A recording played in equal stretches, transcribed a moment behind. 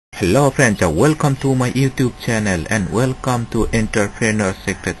Hello friends, welcome to my YouTube channel and welcome to Entrepreneur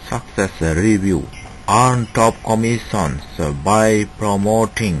Secret Success Review. Earn top commissions by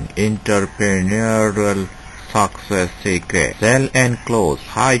promoting entrepreneurial success secrets. Sell and close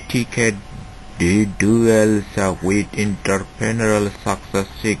high ticket deals with entrepreneurial success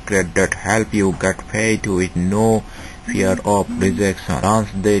secret that help you get paid with no fear of rejection. Launch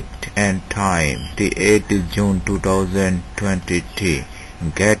date and time: 8th June 2023.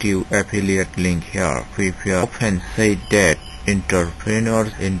 Get your affiliate link here. People often say that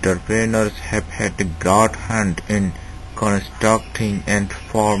entrepreneurs have had a great hand in constructing and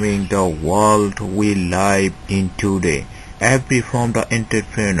forming the world we live in today. Every from the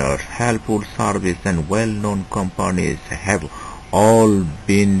entrepreneurs, helpful service and well-known companies have all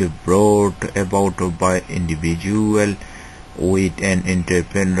been brought about by individuals with an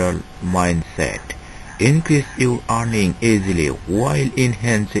entrepreneurial mindset. Increase your earning easily while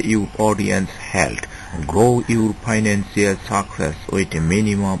enhance your audience health. Grow your financial success with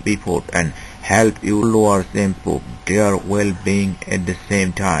minimum effort and help your followers improve their well-being at the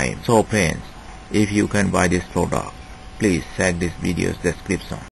same time. So friends, if you can buy this product, please check this video's description.